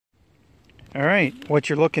All right, what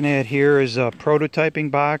you're looking at here is a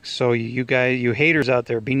prototyping box. So you guys, you haters out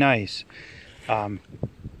there, be nice.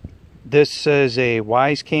 This is a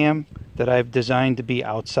Wyzecam that I've designed to be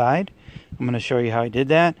outside. I'm going to show you how I did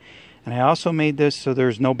that. And I also made this so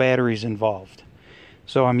there's no batteries involved.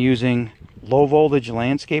 So I'm using low voltage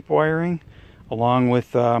landscape wiring along with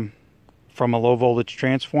from a low voltage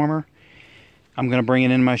transformer. I'm going to bring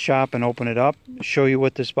it in my shop and open it up, show you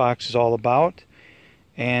what this box is all about,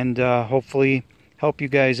 and hopefully help you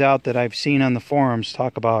guys out that I've seen on the forums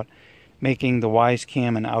talk about making the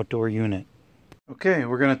Wyzecam an outdoor unit. Okay,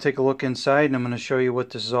 we're going to take a look inside and I'm going to show you what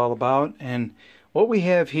this is all about. And what we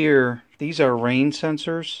have here, these are rain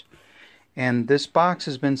sensors, and this box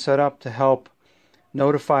has been set up to help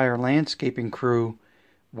notify our landscaping crew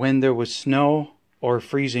when there was snow or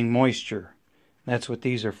freezing moisture. That's what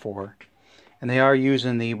these are for. And they are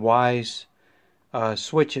using the Wyze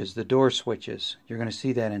switches, the door switches. You're going to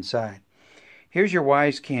see that inside. Here's your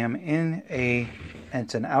Wyzecam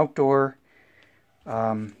it's an outdoor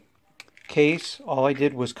case. All I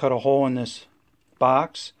did was cut a hole in this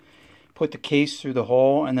box, put the case through the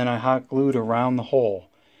hole, and then I hot glued around the hole.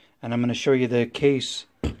 And I'm going to show you the case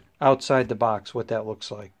outside the box, what that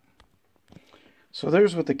looks like. So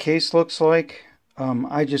there's what the case looks like.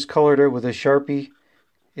 I just colored it with a Sharpie.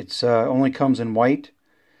 It's only comes in white.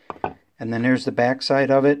 And then there's the back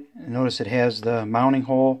side of it. And notice it has the mounting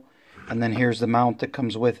hole, and then here's the mount that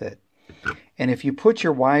comes with it. And if you put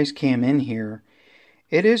your Wyzecam in here,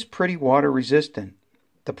 it is pretty water resistant.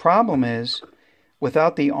 The problem is,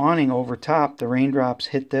 without the awning over top, the raindrops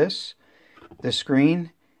hit the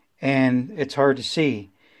screen, and it's hard to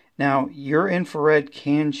see. Now, your infrared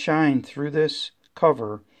can shine through this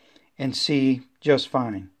cover and see just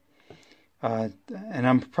fine. And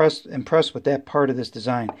I'm impressed with that part of this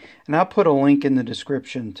design. And I'll put a link in the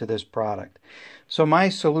description to this product. So my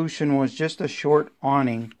solution was just a short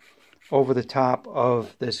awning over the top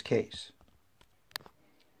of this case.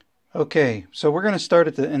 Okay, so we're going to start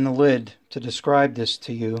in the lid to describe this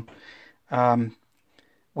to you.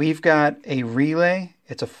 We've got a relay.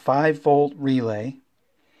 It's a 5-volt relay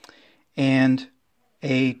and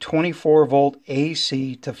a 24-volt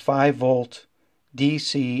AC to 5-volt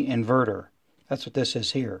DC inverter. That's what this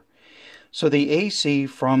is here. So the AC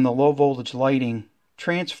from the low voltage lighting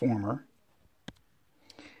transformer,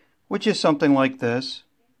 which is something like this,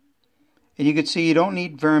 and you can see you don't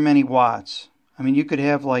need very many watts. I mean, you could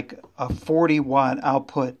have like a 40-watt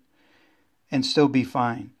output and still be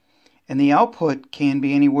fine. And the output can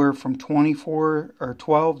be anywhere from 12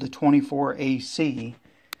 to 24 AC,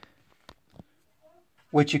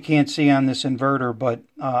 which you can't see on this inverter, but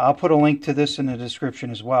I'll put a link to this in the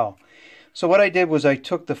description as well. So what I did was I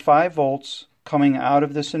took the 5 volts coming out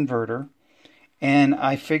of this inverter, and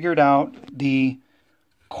I figured out the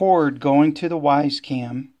cord going to the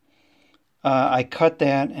Wyzecam. I cut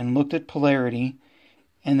that and looked at polarity,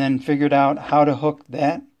 and then figured out how to hook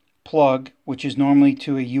that plug, which is normally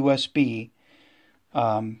to a USB,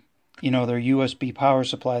 you know, their USB power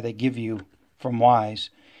supply they give you from Wyze,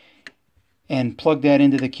 and plug that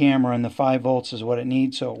into the camera, and the 5 volts is what it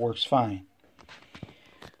needs, so it works fine.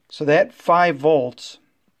 So that 5 volts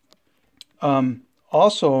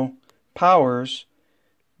also powers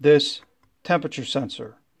this temperature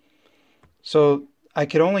sensor. So I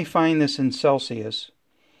could only find this in Celsius,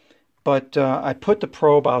 but I put the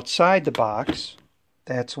probe outside the box.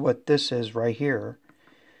 That's what this is right here.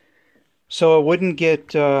 So it wouldn't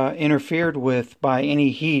get interfered with by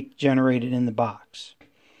any heat generated in the box.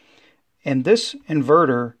 And this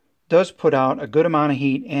inverter does put out a good amount of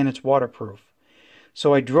heat, and it's waterproof.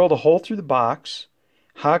 So I drilled a hole through the box,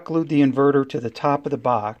 hot glued the inverter to the top of the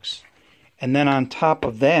box, and then on top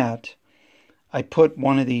of that I put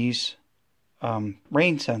one of these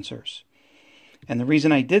rain sensors. And the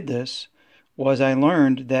reason I did this was I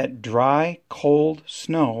learned that dry, cold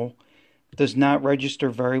snow does not register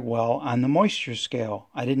very well on the moisture scale.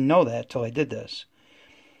 I didn't know that till I did this.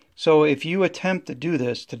 So if you attempt to do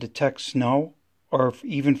this to detect snow or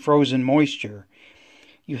even frozen moisture,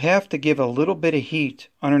 you have to give a little bit of heat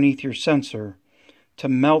underneath your sensor to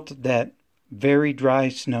melt that very dry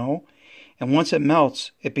snow. And once it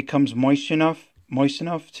melts, it becomes moist enough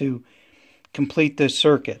to complete this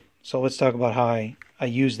circuit. So let's talk about how I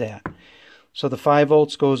use that. So the 5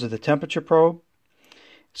 volts goes to the temperature probe.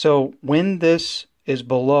 So when this is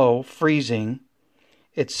below freezing,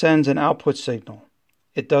 it sends an output signal.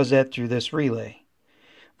 It does that through this relay.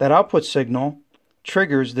 That output signal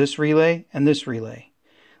triggers this relay and this relay.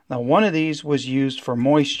 Now, one of these was used for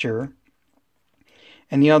moisture,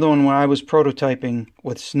 and the other one when I was prototyping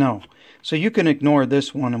with snow. So you can ignore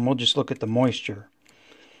this one, and we'll just look at the moisture.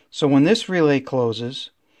 So when this relay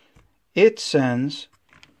closes, it sends,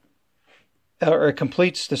 or it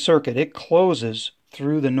completes the circuit. It closes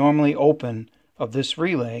through the normally open of this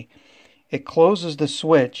relay. It closes the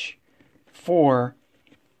switch for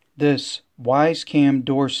this Wyzecam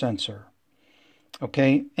door sensor.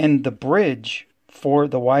 Okay, and the bridge for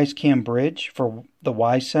the Wyzecam bridge for the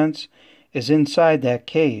Wyzense is inside that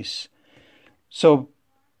case. So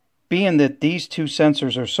being that these two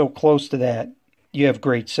sensors are so close to that, you have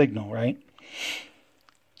great signal, right?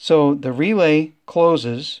 So the relay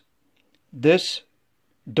closes. This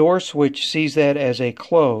door switch sees that as a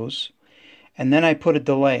close, and then I put a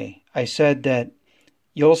delay. I said that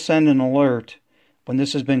you'll send an alert when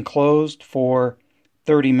this has been closed for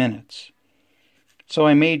 30 minutes. So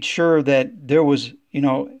I made sure that there was,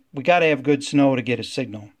 we got to have good snow to get a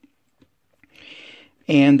signal.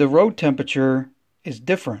 And the road temperature is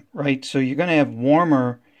different, right? So you're going to have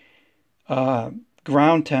warmer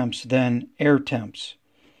ground temps than air temps.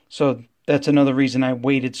 So that's another reason I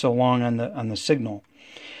waited so long on the signal.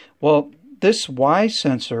 Well, this Wyze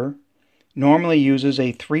sensor normally uses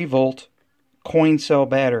a 3-volt coin cell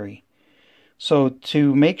battery. So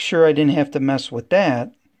to make sure I didn't have to mess with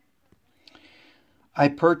that, I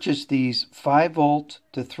purchased these 5-volt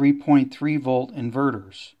to 3.3-volt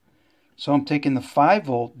inverters. So I'm taking the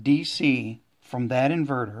 5-volt DC from that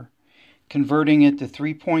inverter, converting it to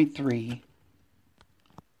 3.3,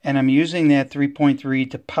 and I'm using that 3.3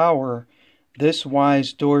 to power this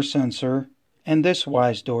Wyze door sensor and this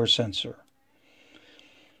Wyze door sensor.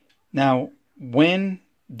 Now, when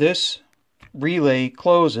this relay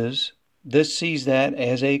closes, this sees that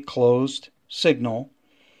as a closed signal,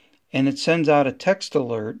 and it sends out a text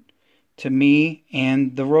alert to me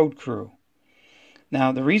and the road crew.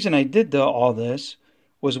 Now, the reason I did all this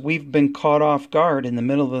was we've been caught off guard in the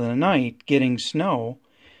middle of the night getting snow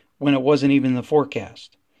when it wasn't even in the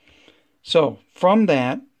forecast. So from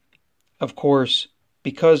that, of course,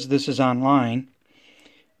 because this is online,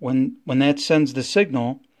 when that sends the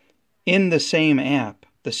signal in the same app,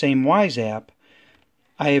 the same Wyze app,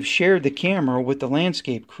 I have shared the camera with the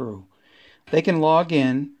landscape crew. They can log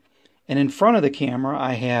in, and in front of the camera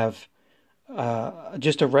I have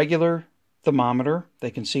just a regular thermometer.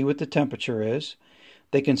 They can see what the temperature is.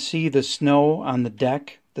 They can see the snow on the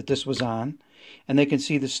deck that this was on, and they can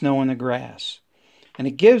see the snow in the grass. And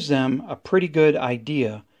it gives them a pretty good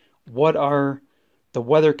idea what are the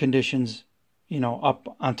weather conditions,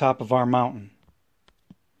 up on top of our mountain.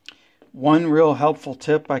 One real helpful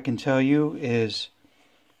tip I can tell you is,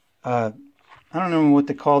 I don't know what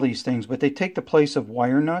to call these things, but they take the place of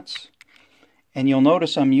wire nuts. And you'll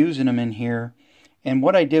notice I'm using them in here. And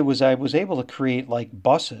what I did was I was able to create like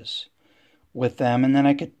buses with them, and then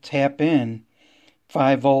I could tap in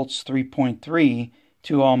 5 volts 3.3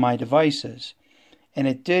 to all my devices. And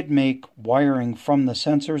it did make wiring from the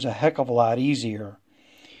sensors a heck of a lot easier.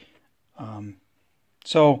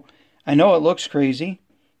 So I know it looks crazy,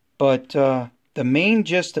 but the main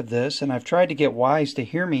gist of this, and I've tried to get Wyze to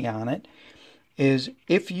hear me on it, is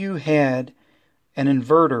if you had an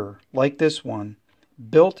inverter like this one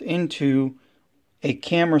built into a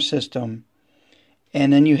camera system,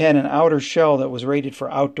 and then you had an outer shell that was rated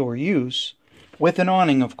for outdoor use, with an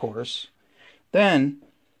awning of course, then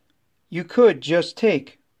you could just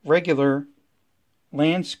take regular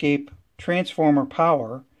landscape transformer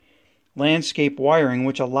power, landscape wiring,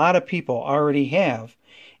 which a lot of people already have,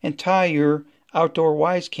 and tie your outdoor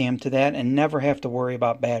Wyzecam to that and never have to worry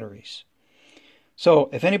about batteries. So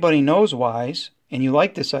if anybody knows Wyze and you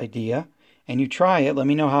like this idea and you try it, let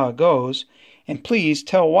me know how it goes. And please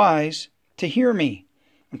tell Wyze to hear me.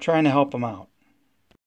 I'm trying to help them out.